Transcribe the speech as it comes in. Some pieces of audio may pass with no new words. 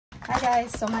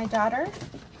guys, so my daughter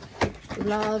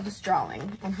loves drawing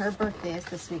and her birthday is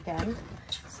this weekend.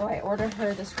 So I ordered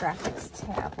her this graphics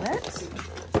tablet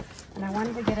and I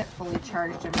wanted to get it fully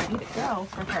charged and ready to go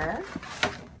for her.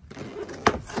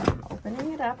 So I'm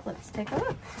opening it up. Let's take a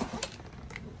look.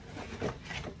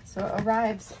 So it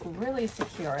arrives really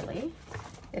securely.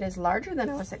 It is larger than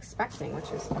I was expecting, which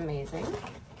is amazing.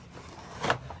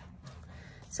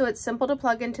 So it's simple to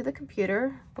plug into the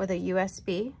computer with a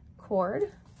USB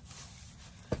cord.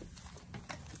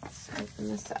 Let's open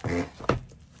this up.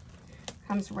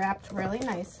 Comes wrapped really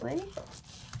nicely.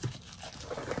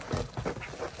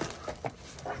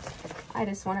 I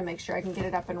just want to make sure I can get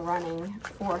it up and running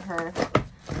for her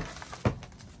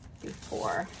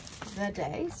before the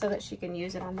day so that she can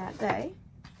use it on that day.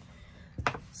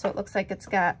 So it looks like it's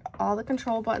got all the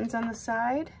control buttons on the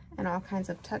side and all kinds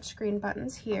of touchscreen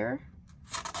buttons here.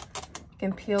 You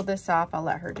can peel this off. I'll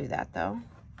let her do that though.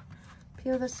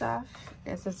 Peel this off.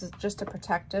 This is just a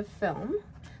protective film,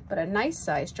 but a nice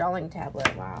size drawing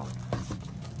tablet. Wow.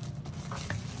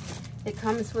 It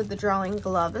comes with the drawing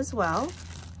glove as well.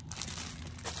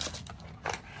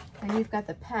 And you've got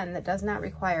the pen that does not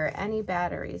require any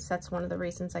batteries. That's one of the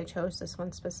reasons I chose this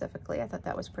one specifically. I thought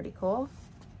that was pretty cool.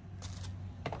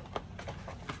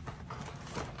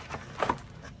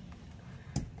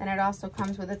 And it also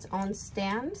comes with its own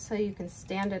stand, so you can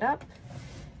stand it up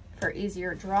for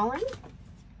easier drawing.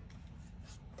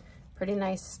 Pretty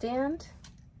nice stand.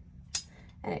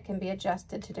 And it can be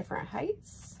adjusted to different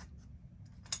heights.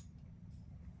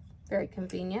 Very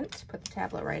convenient to put the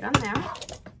tablet right on there.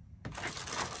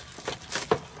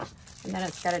 And then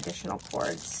it's got additional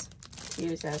cords to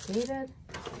use as needed.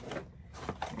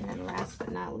 And then last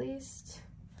but not least,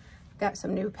 got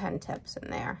some new pen tips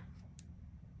in there.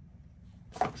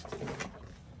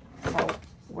 So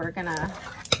we're gonna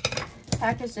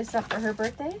package this up for her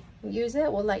birthday, use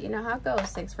it. We'll let you know how it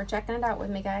goes. Thanks for checking it out with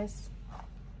me, guys.